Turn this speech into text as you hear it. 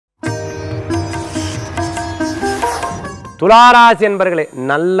துளாராசி என்பர்களே,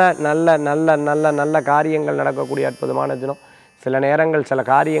 நல்ல நல்ல நல்ல நல்ல நல்ல காரியங்கள் நடக்கக்கூடிய அற்புதமான தினம். சில நேரங்கள் சில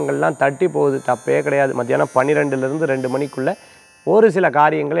காரியங்கள்லாம் தட்டி போகுது, தப்பே கிடையாது. மத்தியானம் 12லேருந்து 2 மணிக்குள்ளே ஒரு சில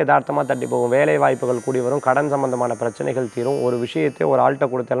காரியங்கள் யதார்த்தமாக தட்டி போகும். வேலை வாய்ப்புகள் கூடி வரும், கடன் சம்பந்தமான பிரச்சனைகள் தீரும். ஒரு விஷயத்தை ஒரு ஆள்கிட்ட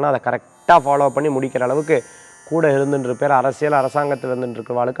கொடுத்தேன்னா அதை கரெக்டாக ஃபாலோ பண்ணி முடிக்கிற அளவுக்கு கூட இருந்துருப்பேர். அரசியல் அரசாங்கத்தில்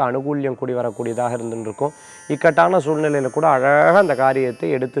இருந்துருக்கிறவாளுக்கு அனுகூல்யம் கூடி வரக்கூடியதாக இருந்துருக்கும். இக்கட்டான சூழ்நிலையில் கூட அழகாக அந்த காரியத்தை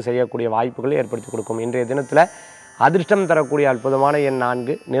எடுத்து செய்யக்கூடிய வாய்ப்புகளை ஏற்படுத்தி கொடுக்கும். இன்றைய தினத்தில் அதிர்ஷ்டம் தரக்கூடிய அற்புதமான எண்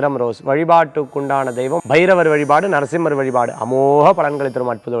 4, நிறம் ரோஸ். வழிபாட்டுக்குண்டான தெய்வம் பைரவர் வழிபாடு, நரசிம்மர் வழிபாடு அமோக பலன்களை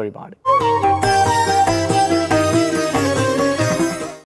தரும் அற்புத வழிபாடு.